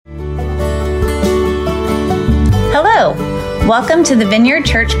Welcome to the Vineyard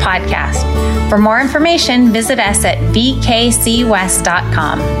Church podcast. For more information, visit us at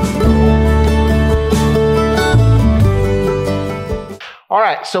vkcwest.com. All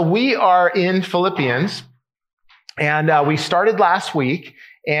right, so we are in Philippians, and we started last week.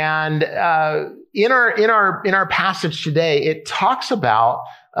 And in our passage today, it talks about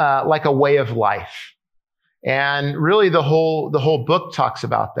like a way of life. And really the whole book talks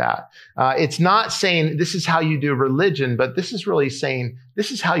about that. It's not saying this is how you do religion, but this is really saying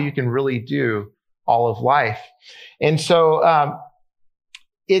this is how you can really do all of life. And so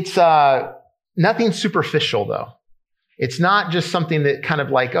it's nothing superficial, though. It's not just something that kind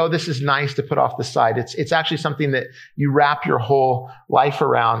of like, oh, this is nice to put off the side. It's actually something that you wrap your whole life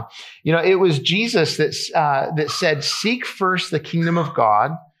around. You know, it was Jesus that said, seek first the kingdom of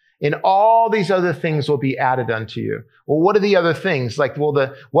God, and all these other things will be added unto you. Well, what are the other things? Like, well,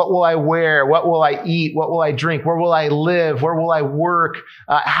 what will I wear? What will I eat? What will I drink? Where will I live? Where will I work?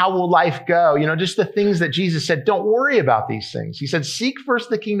 How will life go? You know, just the things that Jesus said, don't worry about these things. He said, seek first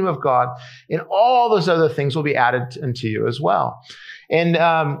the kingdom of God, and all those other things will be added unto you as well. And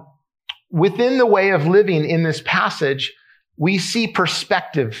within the way of living in this passage, we see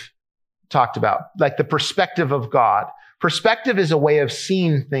perspective talked about, like the perspective of God. Perspective is a way of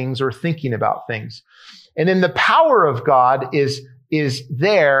seeing things or thinking about things. And then the power of God is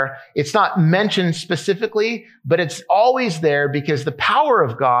there. It's not mentioned specifically, but it's always there because the power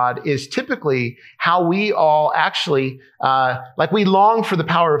of God is typically how we all actually, like we long for the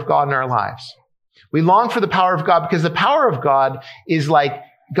power of God in our lives. We long for the power of God because the power of God is like,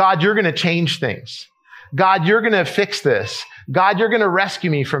 God, you're going to change things. God, you're going to fix this. God, you're going to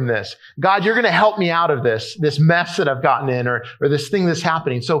rescue me from this. God, you're going to help me out of this mess that I've gotten in or this thing that's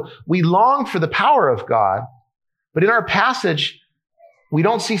happening. So we long for the power of God, but in our passage, we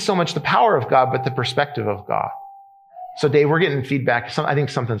don't see so much the power of God, but the perspective of God. So Dave, we're getting feedback. I think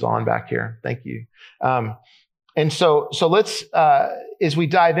something's on back here. Thank you. And so let's, as we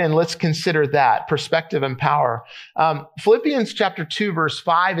dive in, let's consider that perspective and power. Philippians chapter 2, verse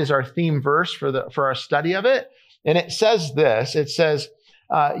 5 is our theme verse for our study of it. And it says this, it says,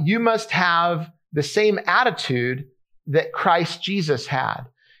 you must have the same attitude that Christ Jesus had.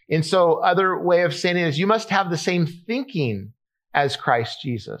 And so other way of saying it is you must have the same thinking as Christ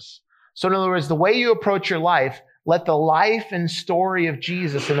Jesus. So in other words, the way you approach your life, let the life and story of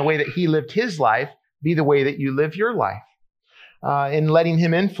Jesus and the way that he lived his life be the way that you live your life, and letting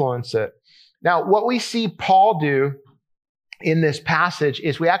him influence it. Now, what we see Paul do in this passage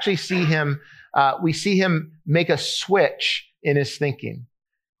is we actually see him make a switch in his thinking.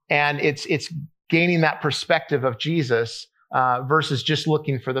 And it's gaining that perspective of Jesus versus just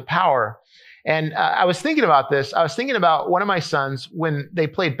looking for the power. And I was thinking about this. I was thinking about one of my sons when they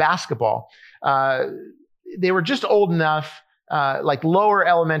played basketball. They were just old enough, like lower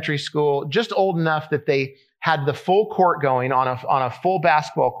elementary school, just old enough that they had the full court going on a full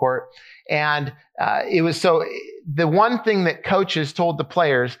basketball court. And it was so the one thing that coaches told the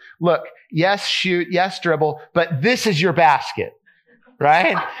players, look, yes, shoot, yes, dribble, but this is your basket,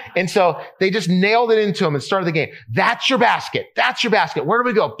 right? And so they just nailed it into them and started the game. That's your basket. That's your basket. Where do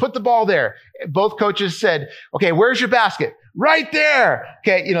we go? Put the ball there. Both coaches said, okay, where's your basket? Right there.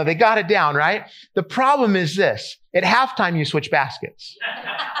 Okay, you know, they got it down, right? The problem is this. At halftime, you switch baskets.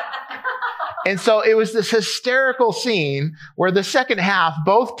 And so it was this hysterical scene where the second half,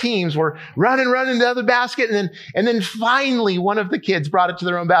 both teams were running to the other basket. And then finally, one of the kids brought it to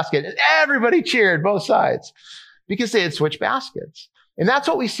their own basket. And everybody cheered, both sides, because they had switched baskets. And that's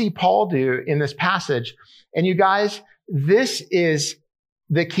what we see Paul do in this passage. And you guys, this is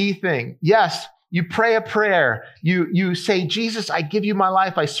the key thing. Yes, you pray a prayer. You say, Jesus, I give you my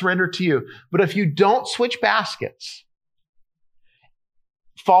life. I surrender to you. But if you don't switch baskets,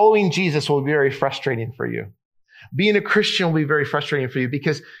 following Jesus will be very frustrating for you. Being a Christian will be very frustrating for you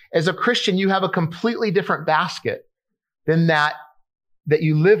because as a Christian, you have a completely different basket than that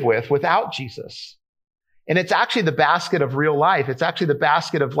you live with without Jesus. And it's actually the basket of real life. It's actually the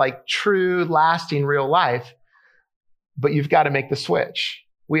basket of like true, lasting real life. But you've got to make the switch.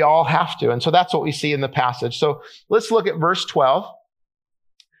 We all have to. And so that's what we see in the passage. So let's look at verse 12,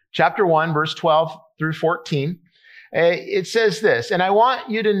 chapter 1, verse 12 through 14. It says this, and I want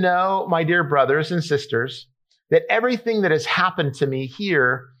you to know, my dear brothers and sisters, that everything that has happened to me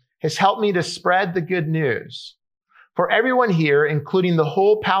here has helped me to spread the good news. For everyone here, including the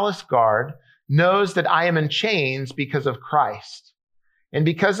whole palace guard, knows that I am in chains because of Christ. And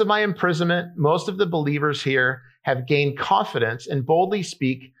because of my imprisonment, most of the believers here have gained confidence and boldly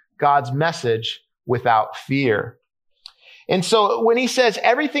speak God's message without fear. And so when he says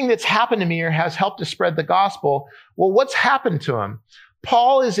everything that's happened to me here has helped to spread the gospel, well, what's happened to him?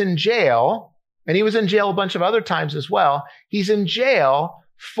 Paul is in jail, and he was in jail a bunch of other times as well. He's in jail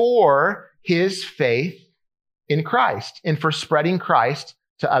for his faith in Christ and for spreading Christ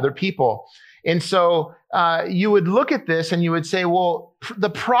to other people. And so you would look at this and you would say, well, the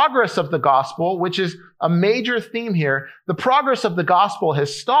progress of the gospel, which is a major theme here, the progress of the gospel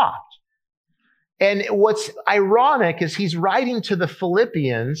has stopped. And what's ironic is he's writing to the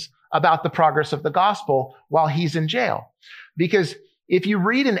Philippians about the progress of the gospel while he's in jail. Because if you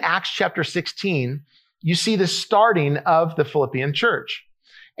read in Acts chapter 16, you see the starting of the Philippian church.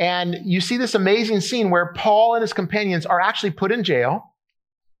 And you see this amazing scene where Paul and his companions are actually put in jail.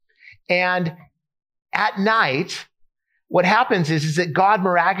 And at night, what happens is that God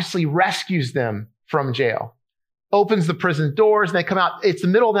miraculously rescues them from jail, opens the prison doors, and they come out. It's the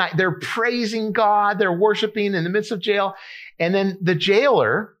middle of the night. They're praising God. They're worshiping in the midst of jail. And then the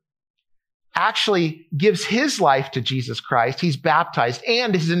jailer actually gives his life to Jesus Christ. He's baptized,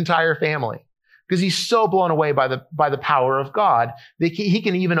 and his entire family, because he's so blown away by the power of God that he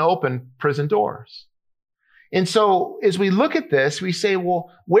can even open prison doors. And so as we look at this, we say,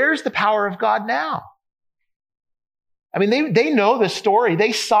 well, where's the power of God now? I mean, they know the story.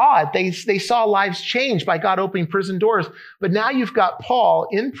 They saw it. They saw lives changed by God opening prison doors. But now you've got Paul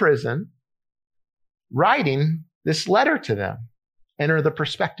in prison writing this letter to them. Enter the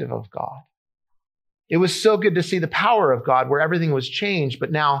perspective of God. It was so good to see the power of God where everything was changed,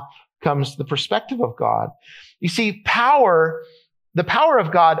 but now comes the perspective of God. You see, the power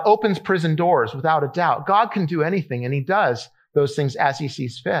of God opens prison doors without a doubt. God can do anything, and he does those things as he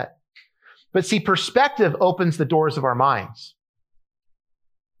sees fit. But see, perspective opens the doors of our minds,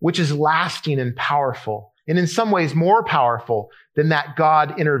 which is lasting and powerful, and in some ways more powerful than that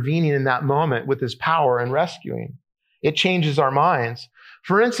God intervening in that moment with his power and rescuing. It changes our minds.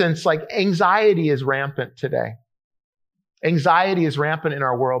 For instance, like anxiety is rampant today. Anxiety is rampant in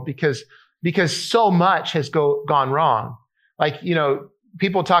our world because so much has gone wrong. Like, you know,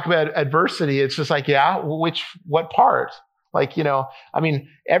 people talk about adversity. It's just like, yeah, what part? Like, you know, I mean,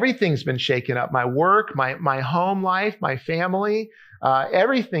 everything's been shaken up. My work, my home life, my family,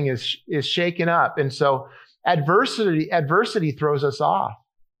 everything is shaken up. And so adversity throws us off.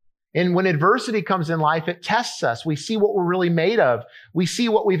 And when adversity comes in life, it tests us. We see what we're really made of. We see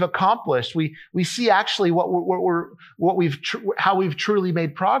what we've accomplished. We see actually how we've truly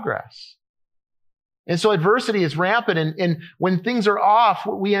made progress. And so adversity is rampant. And when things are off,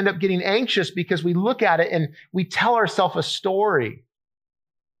 we end up getting anxious because we look at it and we tell ourselves a story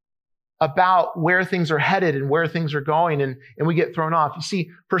about where things are headed and where things are going, and we get thrown off. You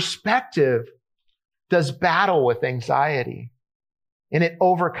see, perspective does battle with anxiety, and it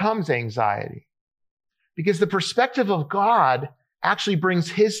overcomes anxiety because the perspective of God actually brings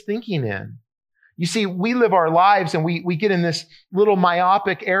his thinking in. You see, we live our lives and we get in this little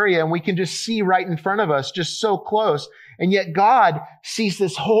myopic area and we can just see right in front of us, just so close. And yet God sees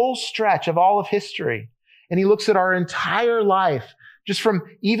this whole stretch of all of history. And he looks at our entire life, just from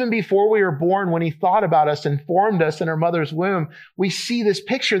even before we were born, when he thought about us and formed us in our mother's womb. We see this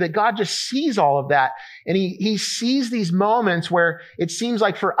picture that God just sees all of that. And he sees these moments where it seems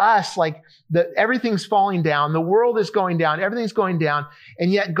like for us, like everything's falling down. The world is going down. Everything's going down.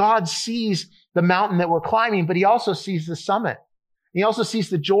 And yet God sees the mountain that we're climbing, but he also sees the summit. He also sees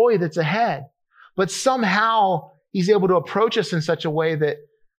the joy that's ahead. But somehow he's able to approach us in such a way that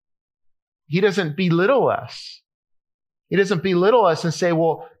he doesn't belittle us. He doesn't belittle us and say,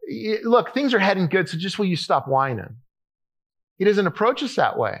 well, look, things are heading good, so just will you stop whining? He doesn't approach us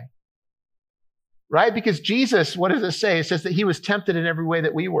that way, right? Because Jesus, what does it say? It says that he was tempted in every way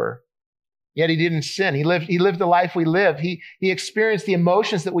that we were. Yet he didn't sin. He lived the life we live. He experienced the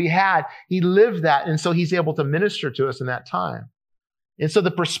emotions that we had. He lived that. And so he's able to minister to us in that time. And so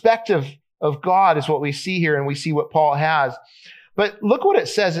the perspective of God is what we see here, and we see what Paul has. But look what it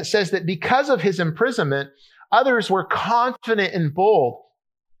says. It says that because of his imprisonment, others were confident and bold.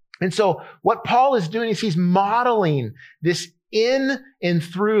 And so what Paul is doing is he's modeling this in and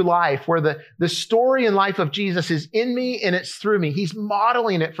through life, where the story and life of Jesus is in me and it's through me. He's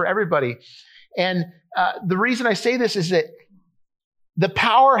modeling it for everybody. And the reason I say this is that the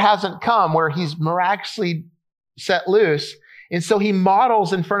power hasn't come where he's miraculously set loose. And so he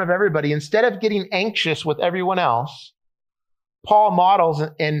models in front of everybody. Instead of getting anxious with everyone else, Paul models,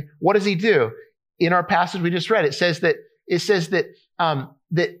 and what does he do? In our passage we just read, it says that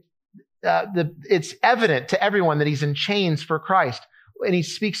it's evident to everyone that he's in chains for Christ. And he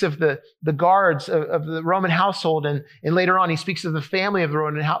speaks of the guards of the Roman household. And later on, he speaks of the family of the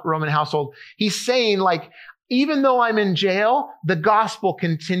Roman household. He's saying, like, Even though I'm in jail, the gospel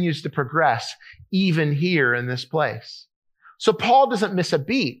continues to progress even here in this place. So Paul doesn't miss a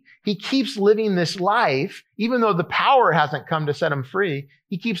beat. He keeps living this life, even though the power hasn't come to set him free.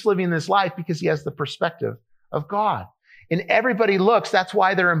 He keeps living this life because he has the perspective of God. And everybody looks, that's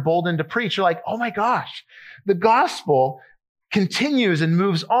why they're emboldened to preach. They're like, oh my gosh, the gospel continues and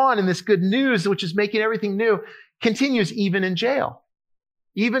moves on, and this good news, which is making everything new, continues even in jail.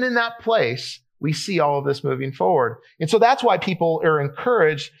 Even in that place, we see all of this moving forward. And so that's why people are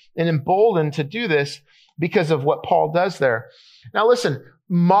encouraged and emboldened to do this, because of what Paul does there. Now listen,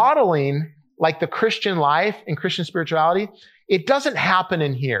 modeling like the Christian life and Christian spirituality, it doesn't happen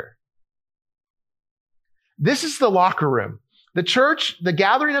in here. This is the locker room. The church, the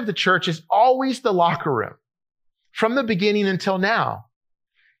gathering of the church is always the locker room. From the beginning until now.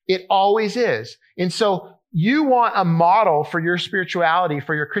 It always is. And so you want a model for your spirituality,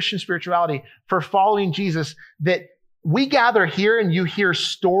 for your Christian spirituality, for following Jesus, that we gather here and you hear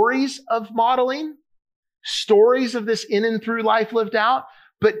stories of modeling, stories of this in and through life lived out,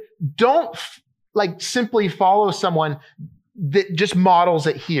 but don't simply follow someone that just models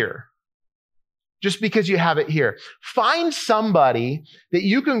it here. Just because you have it here. Find somebody that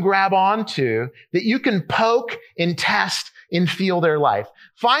you can grab onto, that you can poke and test and feel their life.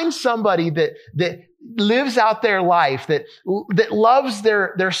 Find somebody that lives out their life, that loves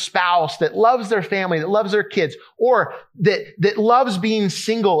their spouse, that loves their family, that loves their kids, or that loves being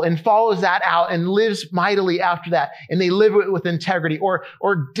single and follows that out and lives mightily after that, and they live it with integrity,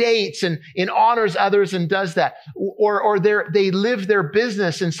 or dates and honors others and does that, or they live their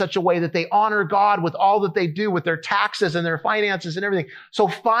business in such a way that they honor God with all that they do, with their taxes and their finances and everything. So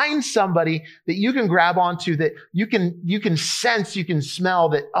find somebody that you can grab onto, that you can sense, you can smell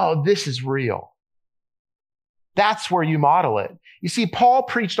that, oh, this is real. That's where you model it. You see, Paul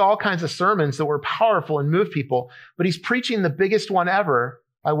preached all kinds of sermons that were powerful and moved people, but he's preaching the biggest one ever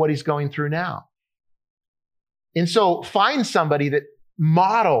by what he's going through now. And so find somebody that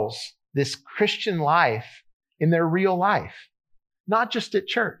models this Christian life in their real life, not just at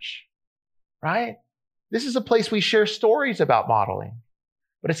church, right? This is a place we share stories about modeling,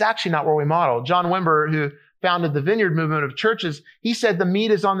 but it's actually not where we model. John Wimber, who founded the Vineyard movement of churches, he said the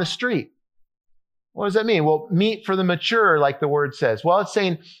meat is on the street. What does that mean? Well, meat for the mature, like the word says. Well, it's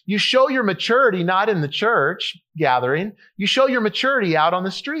saying you show your maturity not in the church gathering. You show your maturity out on the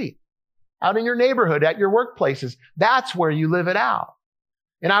street, out in your neighborhood, at your workplaces. That's where you live it out.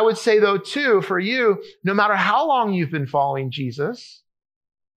 And I would say, though, too, for you, no matter how long you've been following Jesus,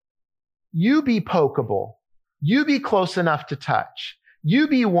 you be pokeable. You be close enough to touch. You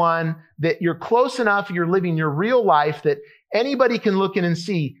be one that you're close enough, you're living your real life, that anybody can look in and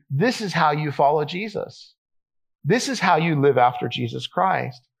see, this is how you follow Jesus. This is how you live after Jesus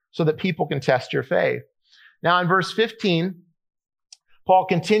Christ, so that people can test your faith. Now in verse 15, Paul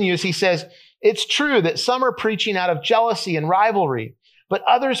continues, he says, it's true that some are preaching out of jealousy and rivalry, but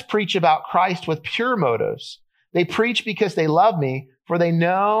others preach about Christ with pure motives. They preach because they love me, for they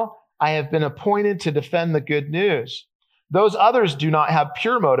know I have been appointed to defend the good news. Those others do not have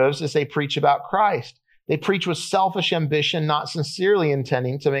pure motives as they preach about Christ. They preach with selfish ambition, not sincerely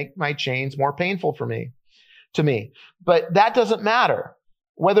intending to make my chains more painful to me. But that doesn't matter.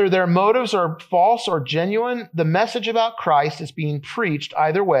 Whether their motives are false or genuine, the message about Christ is being preached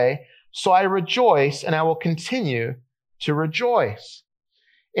either way. So I rejoice, and I will continue to rejoice.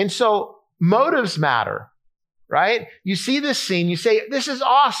 And so motives matter, right? You see this scene, you say, this is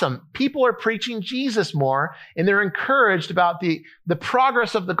awesome. People are preaching Jesus more, and they're encouraged about the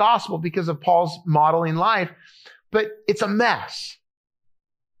progress of the gospel because of Paul's modeling life, but it's a mess.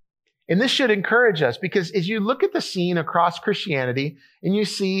 And this should encourage us, because as you look at the scene across Christianity and you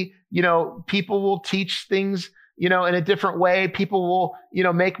see, people will teach things, in a different way. People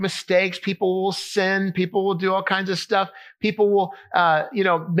will, make mistakes. People will sin. People will do all kinds of stuff. People will,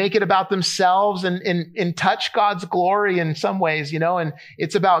 make it about themselves and touch God's glory in some ways, and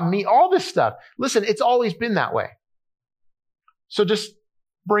it's about me, all this stuff. Listen, it's always been that way. So just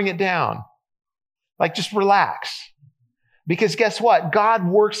bring it down. Just relax. Because guess what? God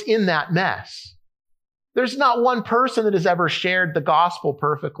works in that mess. There's not one person that has ever shared the gospel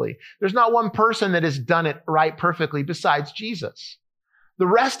perfectly. There's not one person that has done it right perfectly besides Jesus. The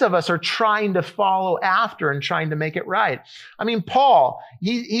rest of us are trying to follow after and trying to make it right. I mean, Paul,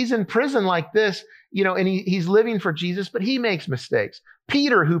 he's in prison like this, and he's living for Jesus, but he makes mistakes.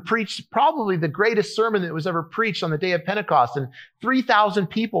 Peter, who preached probably the greatest sermon that was ever preached on the day of Pentecost, and 3,000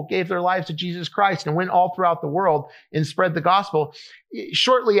 people gave their lives to Jesus Christ and went all throughout the world and spread the gospel.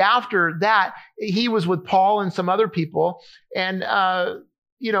 Shortly after that, he was with Paul and some other people, and,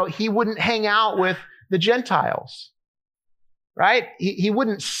 he wouldn't hang out with the Gentiles, right? He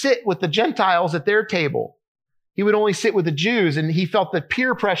wouldn't sit with the Gentiles at their table. He would only sit with the Jews, and he felt the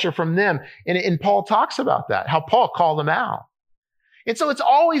peer pressure from them. And Paul talks about that, how Paul called them out. And so it's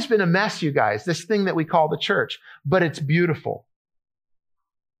always been a mess, you guys, this thing that we call the church, but it's beautiful.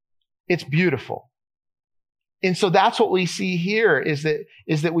 It's beautiful. And so that's what we see here is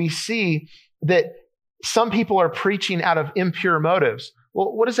that we see that some people are preaching out of impure motives.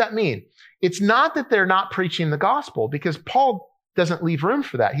 Well, what does that mean? It's not that they're not preaching the gospel, because Paul doesn't leave room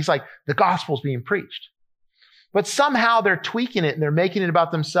for that. He's like, the gospel's being preached. But somehow they're tweaking it and they're making it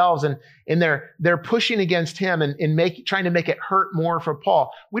about themselves, and they're pushing against him and trying to make it hurt more for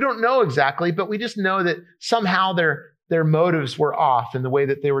Paul. We don't know exactly, but we just know that somehow their motives were off in the way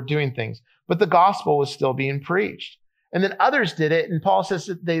that they were doing things. But the gospel was still being preached. And then others did it, and Paul says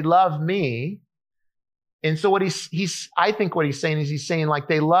that they love me. And so I think what he's saying is he's saying like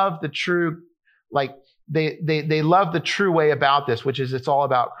they love the true, like they love the true way about this, which is it's all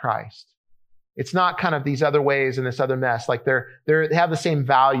about Christ. It's not kind of these other ways and this other mess. Like they have the same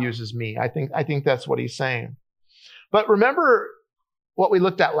values as me. I think that's what he's saying. But remember what we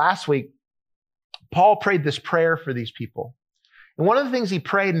looked at last week. Paul prayed this prayer for these people. And one of the things he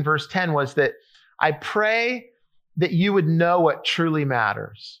prayed in verse 10 was that I pray that you would know what truly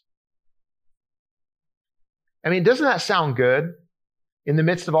matters. I mean, doesn't that sound good? In the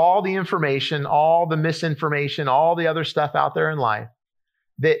midst of all the information, all the misinformation, all the other stuff out there in life,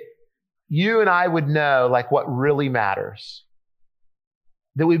 that you and I would know like what really matters.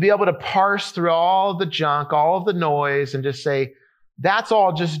 That we'd be able to parse through all the junk, all of the noise, and just say, that's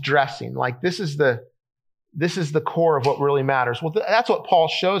all just dressing. Like this is the core of what really matters. Well, that's what Paul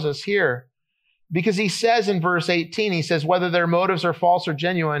shows us here. Because he says in verse 18, he says, whether their motives are false or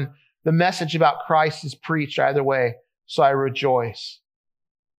genuine, the message about Christ is preached either way. So I rejoice.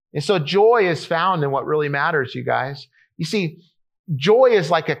 And so joy is found in what really matters, you guys. You see, joy is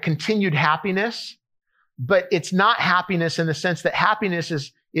like a continued happiness, but it's not happiness in the sense that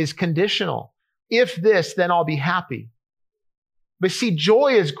happiness is conditional. If this, then I'll be happy. But see,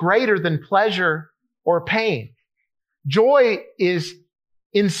 joy is greater than pleasure or pain. Joy is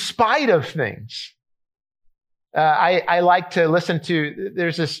in spite of things. I like to listen to,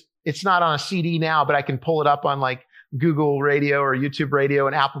 there's this, it's not on a CD now, but I can pull it up on like Google Radio or YouTube Radio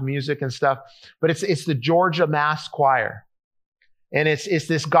and Apple Music and stuff. But it's the Georgia Mass Choir. And it's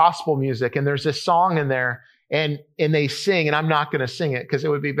this gospel music. And there's this song in there and they sing, and I'm not going to sing it because it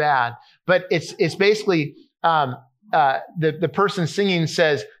would be bad. But it's basically, the person singing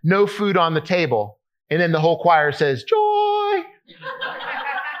says, no food on the table. And then the whole choir says, joy.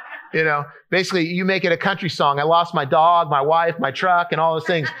 You know, basically you make it a country song. I lost my dog, my wife, my truck, and all those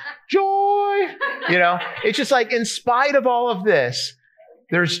things. Joy. You know, it's just like, in spite of all of this,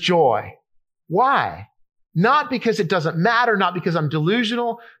 there's joy. Why? Not because it doesn't matter, not because I'm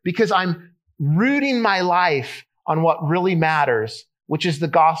delusional, because I'm rooting my life on what really matters, which is the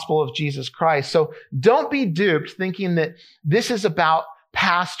gospel of Jesus Christ. So don't be duped thinking that this is about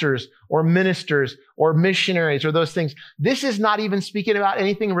pastors or ministers or missionaries or those things. This is not even speaking about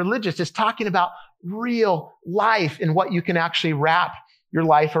anything religious. It's talking about real life and what you can actually wrap your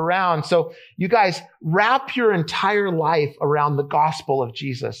life around. So you guys, wrap your entire life around the gospel of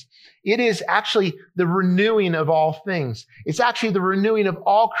Jesus. It is actually the renewing of all things. It's actually the renewing of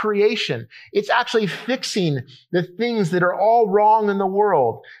all creation. It's actually fixing the things that are all wrong in the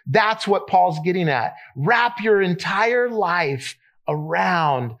world. That's what Paul's getting at. Wrap your entire life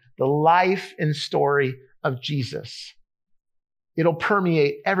around the life and story of Jesus. It'll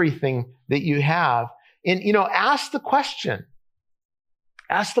permeate everything that you have. And, you know, ask the question,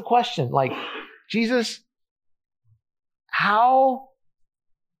 like, Jesus, how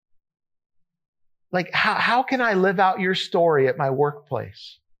can I live out your story at my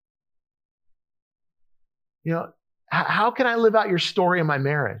workplace? You know, how can I live out your story in my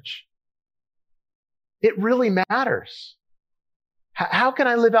marriage? It really matters. How can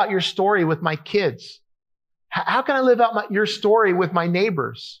I live out your story with my kids? How can I live out your story with my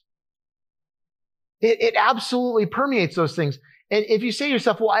neighbors? It absolutely permeates those things. And if you say to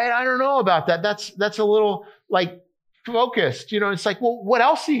yourself, well, I don't know about that. That's a little like focused. You know, it's like, well, what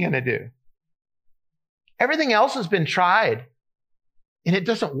else are you going to do? Everything else has been tried and it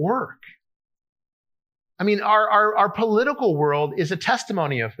doesn't work. I mean, our political world is a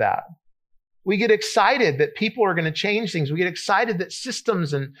testimony of that. We get excited that people are going to change things. We get excited that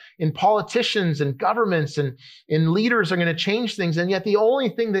systems and politicians and governments and leaders are going to change things. And yet the only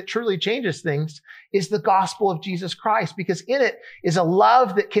thing that truly changes things is the gospel of Jesus Christ, because in it is a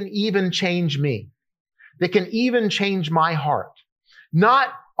love that can even change me, that can even change my heart. Not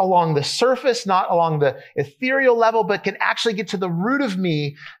along the surface, not along the ethereal level, but can actually get to the root of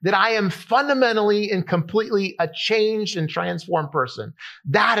me, that I am fundamentally and completely a changed and transformed person.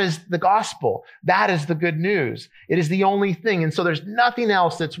 That is the gospel. That is the good news. It is the only thing. And so there's nothing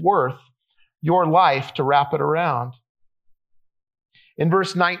else that's worth your life to wrap it around. In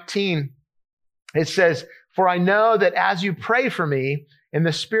verse 19, it says, "For I know that as you pray for me, and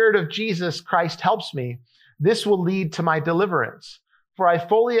the Spirit of Jesus Christ helps me, this will lead to my deliverance. For I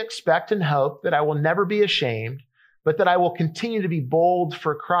fully expect and hope that I will never be ashamed, but that I will continue to be bold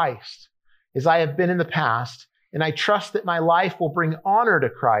for Christ, as I have been in the past. And I trust that my life will bring honor to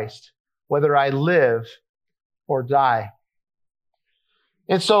Christ, whether I live or die."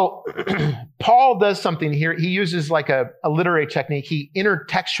 And so Paul does something here. He uses like a literary technique. He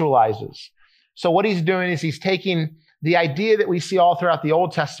intertextualizes. So what he's doing is he's taking the idea that we see all throughout the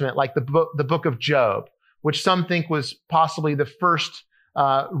Old Testament, like the book of Job, which some think was possibly the first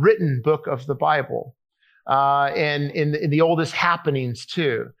written book of the Bible, and in the oldest happenings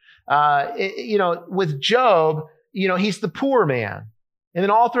too. With Job, he's the poor man. And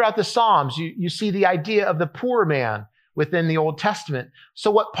then all throughout the Psalms, you see the idea of the poor man within the Old Testament.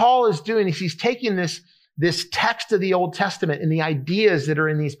 So what Paul is doing is he's taking this text of the Old Testament and the ideas that are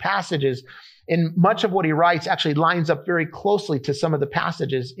in these passages, and much of what he writes actually lines up very closely to some of the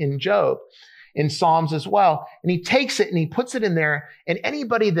passages in Job, in Psalms as well. And he takes it and he puts it in there. And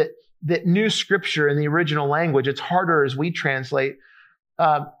anybody that knew scripture in the original language, it's harder as we translate,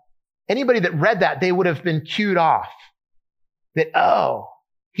 anybody that read that, they would have been cued off that, oh,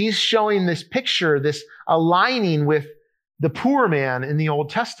 he's showing this picture, this aligning with the poor man in the Old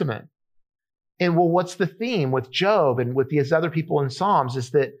Testament. And well, what's the theme with Job and with these other people in Psalms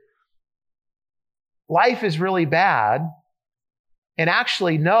is that life is really bad. And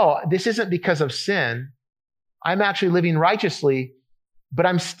actually, no, this isn't because of sin. I'm actually living righteously, but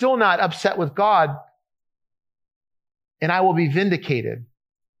I'm still not upset with God. And I will be vindicated.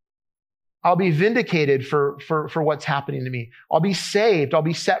 I'll be vindicated for what's happening to me. I'll be saved. I'll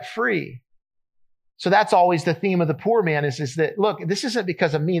be set free. So that's always the theme of the poor man is that, look, this isn't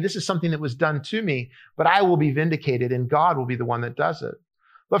because of me. This is something that was done to me, but I will be vindicated and God will be the one that does it.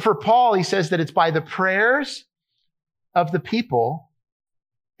 But for Paul, he says that it's by the prayers of the people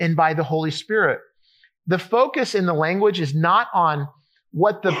and by the Holy Spirit. The focus in the language is not on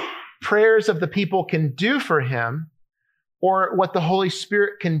what the prayers of the people can do for him or what the Holy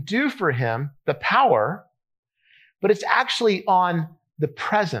Spirit can do for him, the power, but it's actually on the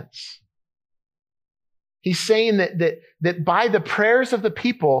presence. He's saying that by the prayers of the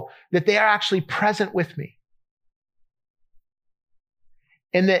people, that they are actually present with me.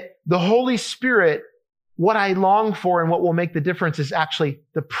 And that the Holy Spirit, what I long for and what will make the difference is actually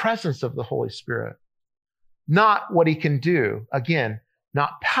the presence of the Holy Spirit, not what he can do. Again,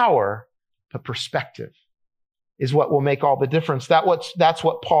 not power, but perspective is what will make all the difference. That's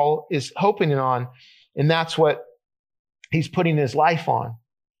what Paul is hoping on, and that's what he's putting his life on.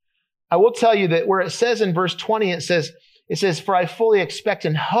 I will tell you that where it says in verse 20, it says, "For I fully expect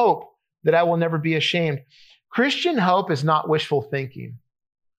and hope that I will never be ashamed." Christian hope is not wishful thinking.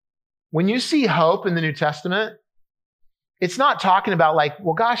 When you see hope in the New Testament, it's not talking about like,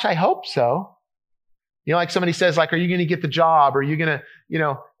 well, gosh, I hope so. Like somebody says, like, are you going to get the job? Or are you going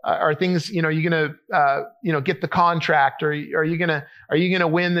to, are things, are you going to, get the contract? Or are you going to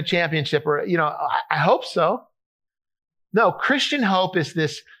win the championship? Or, I hope so. No, Christian hope is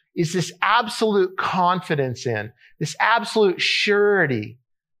this absolute confidence in, this absolute surety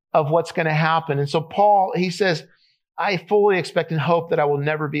of what's going to happen. And so Paul, he says, I fully expect and hope that I will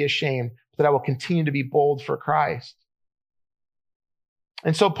never be ashamed, that I will continue to be bold for Christ.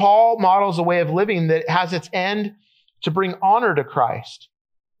 And so Paul models a way of living that has its end to bring honor to Christ.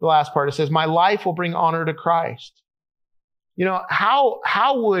 The last part, it says, my life will bring honor to Christ.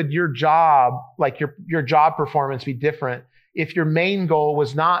 How would your job, like your job performance be different if your main goal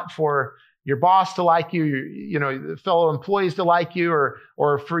was not for your boss to like you, your fellow employees to like you,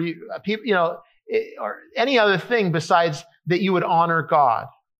 or for you, people, or any other thing besides that you would honor God?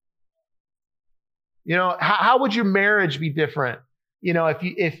 How would your marriage be different?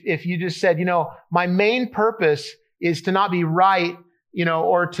 If you just said, my main purpose is to not be right,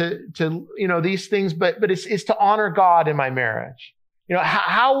 or to these things, but it's to honor God in my marriage.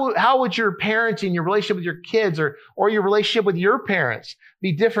 How would your parenting, your relationship with your kids or your relationship with your parents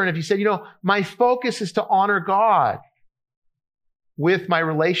be different if you said, my focus is to honor God with my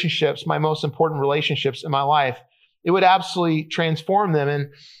relationships, my most important relationships in my life? It would absolutely transform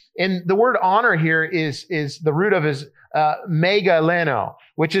them. And the word honor here is the root of is megaleno,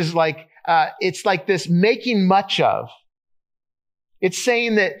 which is like, it's like this making much of. It's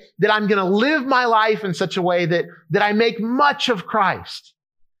saying that I'm going to live my life in such a way that I make much of Christ,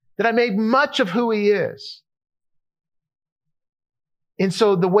 that I make much of who he is. And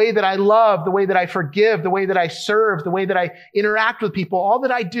so the way that I love, the way that I forgive, the way that I serve, the way that I interact with people, all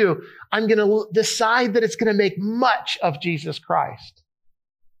that I do, I'm going to decide that it's going to make much of Jesus Christ.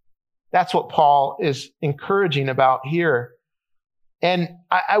 That's what Paul is encouraging about here. And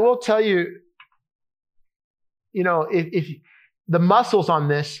I will tell you, if the muscles on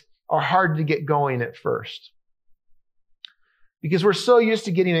this are hard to get going at first, because we're so used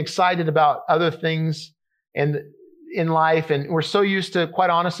to getting excited about other things and in life, and we're so used to, quite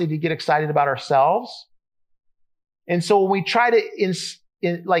honestly, to get excited about ourselves. And so when we try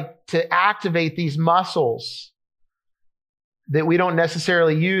to activate these muscles that we don't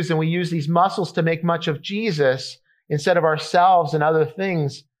necessarily use, and we use these muscles to make much of Jesus instead of ourselves and other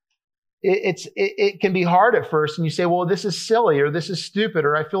things, it can be hard at first. And you say, well, this is silly, or this is stupid,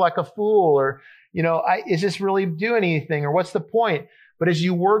 or I feel like a fool, or, is this really doing anything, or what's the point? But as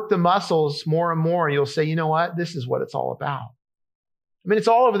you work the muscles more and more, you'll say, you know what? This is what it's all about. I mean, it's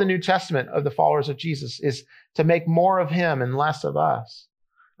all over the New Testament of the followers of Jesus, is to make more of him and less of us.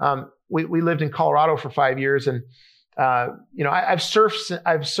 We lived in Colorado for 5 years, and I've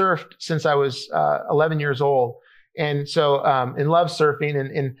surfed since I was 11 years old, and so and love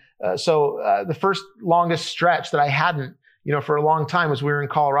surfing, so the first longest stretch that I hadn't, for a long time was we were in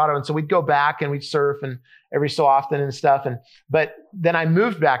Colorado, and so we'd go back and we'd surf and every so often and stuff, but then I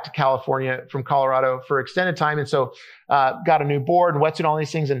moved back to California from Colorado for extended time, and so got a new board and wetsuit, all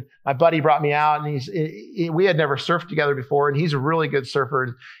these things, and my buddy brought me out, and we had never surfed together before, and he's a really good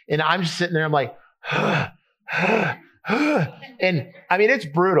surfer, and I'm just sitting there, I'm like, and I mean, it's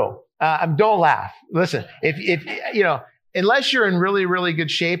brutal. Don't laugh. Listen, if unless you're in really, really good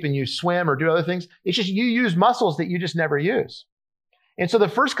shape and you swim or do other things, it's just you use muscles that you just never use. And so the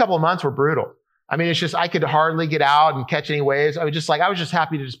first couple of months were brutal. I mean, it's just, I could hardly get out and catch any waves. I was just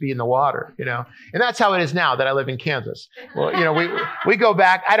happy to just be in the water, and that's how it is now that I live in Kansas. Well, we go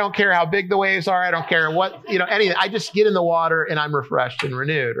back. I don't care how big the waves are. I don't care what, anything. I just get in the water and I'm refreshed and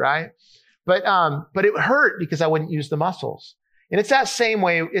renewed. Right. But it hurt because I wouldn't use the muscles. And it's that same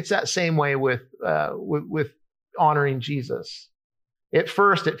way with honoring Jesus. At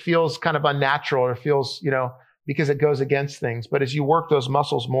first, it feels kind of unnatural, or feels, because it goes against things. But as you work those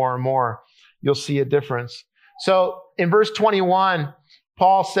muscles more and more, you'll see a difference. So in verse 21,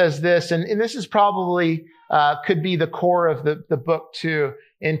 Paul says this, and this is probably, could be the core of the book too.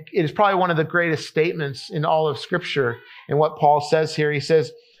 And it is probably one of the greatest statements in all of Scripture. And what Paul says here, he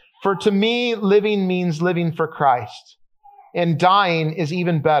says, "For to me, living means living for Christ, and dying is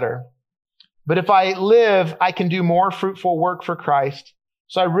even better. But if I live, I can do more fruitful work for Christ.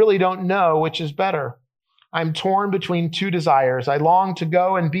 So I really don't know which is better. I'm torn between two desires. I long to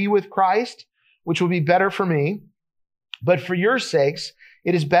go and be with Christ, which will be better for me. But for your sakes,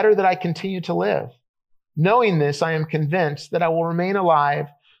 it is better that I continue to live. Knowing this, I am convinced that I will remain alive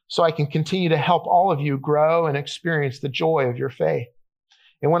so I can continue to help all of you grow and experience the joy of your faith.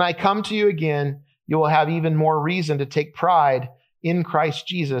 And when I come to you again, you will have even more reason to take pride in Christ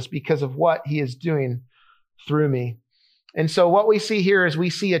Jesus because of what he is doing through me." And so what we see here is we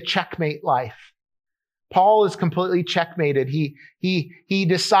see a checkmate life. Paul is completely checkmated. He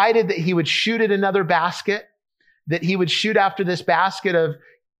decided that he would shoot at another basket, that he would shoot after this basket of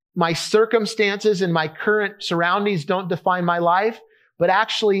my circumstances and my current surroundings don't define my life, but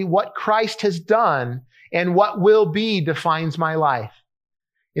actually what Christ has done and what will be defines my life.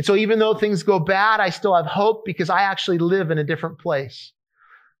 And so even though things go bad, I still have hope because I actually live in a different place.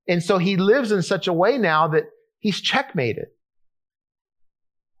 And so he lives in such a way now that he's checkmated.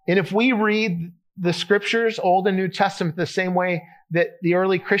 And if we read the Scriptures, Old and New Testament, the same way that the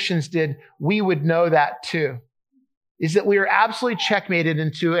early Christians did, we would know that too, is that we are absolutely checkmated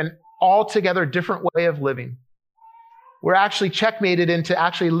into an altogether different way of living. We're actually checkmated into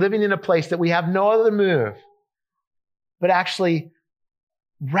actually living in a place that we have no other move, but actually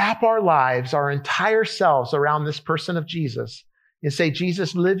wrap our lives, our entire selves around this person of Jesus and say,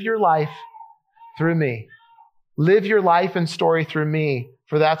 Jesus, live your life through me. Live your life and story through me,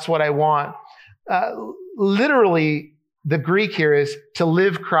 for that's what I want. Literally, the Greek here is to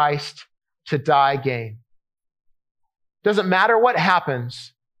live Christ, to die gain. Doesn't matter what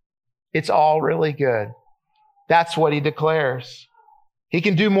happens. It's all really good. That's what he declares. He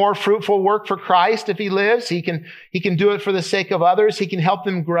can do more fruitful work for Christ if he lives. He can do it for the sake of others. He can help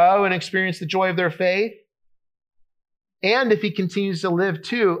them grow and experience the joy of their faith. And if he continues to live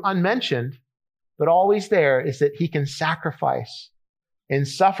too, unmentioned, but always there, is that he can sacrifice and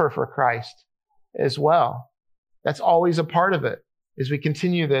suffer for Christ as well. That's always a part of it. as we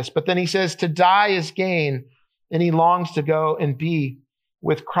continue this. But then he says, to die is gain, and he longs to go and be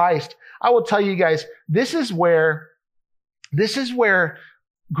with Christ. I will tell you guys, this is where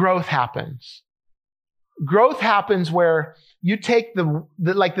growth happens. Growth happens where you take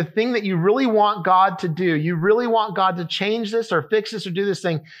the thing that you really want God to do. You really want God to change this or fix this or do this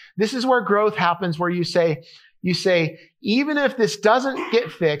thing. This is where growth happens, where you say, even if this doesn't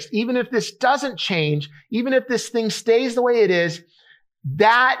get fixed, even if this doesn't change, even if this thing stays the way it is,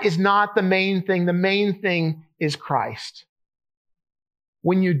 that is not the main thing. The main thing is Christ.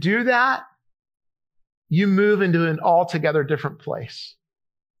 When you do that, you move into an altogether different place.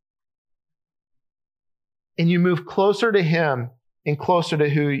 And you move closer to him and closer to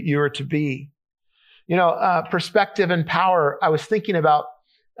who you are to be. Perspective and power. I was thinking about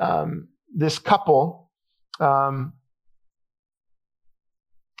this couple that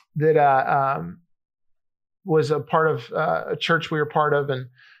was a part of a church we were part of,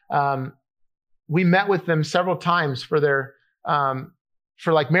 and we met with them several times for their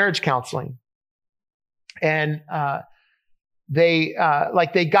for marriage counseling, and they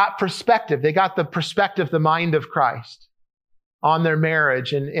got perspective. They got the perspective, the mind of Christ on their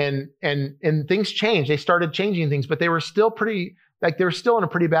marriage, and things changed. They started changing things, but they were still they were still in a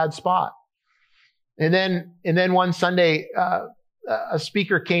pretty bad spot. And then one Sunday, a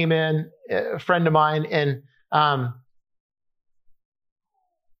speaker came in, a friend of mine, and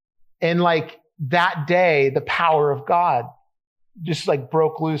that day, the power of God just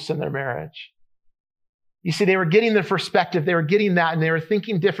broke loose in their marriage. You see, they were getting the perspective, they were getting that, and they were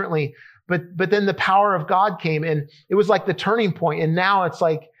thinking differently. But then the power of God came, and it was like the turning point. And now it's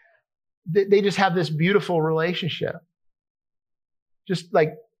like they just have this beautiful relationship, just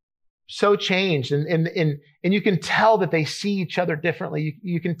so changed. And you can tell that they see each other differently.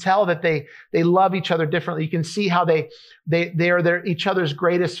 You can tell that they love each other differently. You can see how they are each other's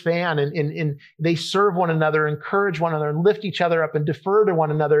greatest fan, and they serve one another, encourage one another, and lift each other up and defer to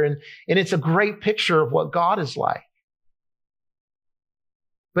one another. And it's a great picture of what God is like.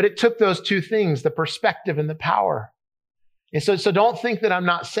 But it took those two things, the perspective and the power. And so don't think that I'm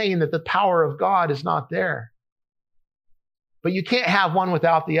not saying that the power of God is not there. But you can't have one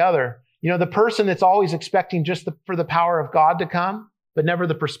without the other. The person that's always expecting just for the power of God to come, but never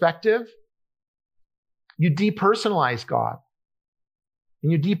the perspective, you depersonalize God.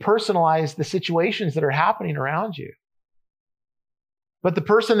 And you depersonalize the situations that are happening around you. But the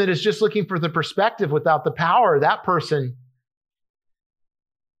person that is just looking for the perspective without the power, that person,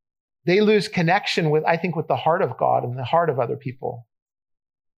 they lose connection with the heart of God and the heart of other people.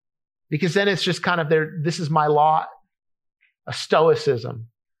 Because then it's just kind of this is my lot, a stoicism.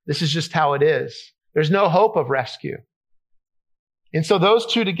 This is just how it is. There's no hope of rescue. And so those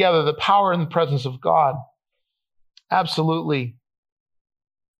two together, the power and the presence of God, absolutely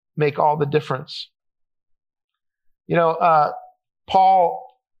make all the difference.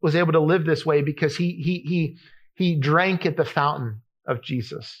 Paul was able to live this way because he drank at the fountain of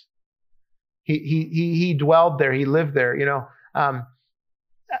Jesus. He dwelled there. He lived there.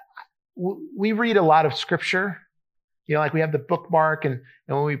 We read a lot of scripture. We have the bookmark, and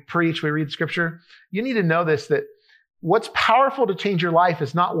when we preach, we read scripture. You need to know this, that what's powerful to change your life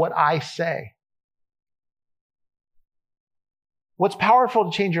is not what I say. What's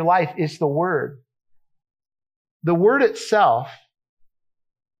powerful to change your life is the word. The word itself,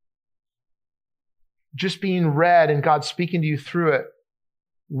 just being read and God speaking to you through it,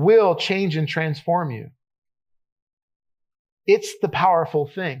 will change and transform you. It's the powerful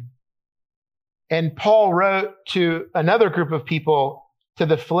thing. And Paul wrote to another group of people, to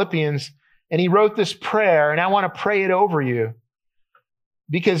the Philippians, and he wrote this prayer, and I want to pray it over you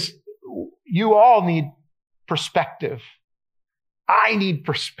because you all need perspective. I need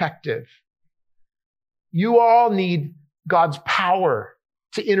perspective. You all need God's power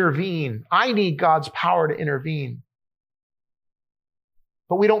to intervene. I need God's power to intervene.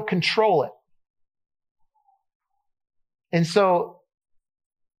 But we don't control it. And so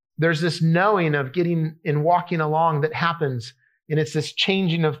there's this knowing of getting and walking along that happens, and it's this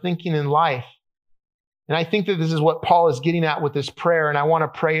changing of thinking in life. And I think that this is what Paul is getting at with this prayer, and I want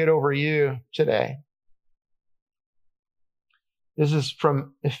to pray it over you today. This is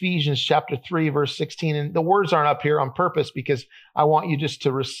from Ephesians chapter 3, verse 16, and the words aren't up here on purpose because I want you just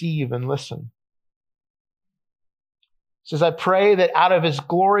to receive and listen. It says, I pray that out of his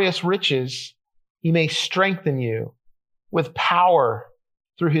glorious riches, he may strengthen you with power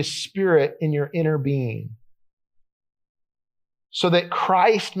through his Spirit in your inner being, so that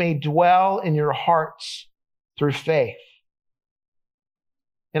Christ may dwell in your hearts through faith.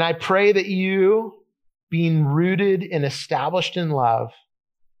 And I pray that you, being rooted and established in love,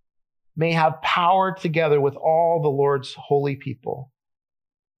 may have power together with all the Lord's holy people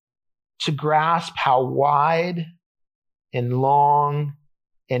to grasp how wide and long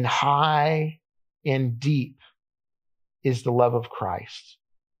and high and deep is the love of Christ.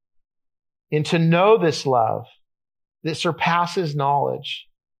 And to know this love that surpasses knowledge,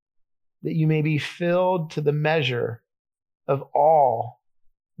 that you may be filled to the measure of all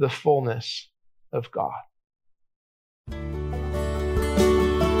the fullness of God.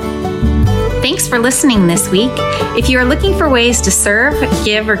 Thanks for listening this week. If you are looking for ways to serve,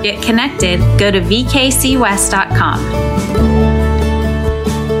 give, or get connected, go to vkcwest.com.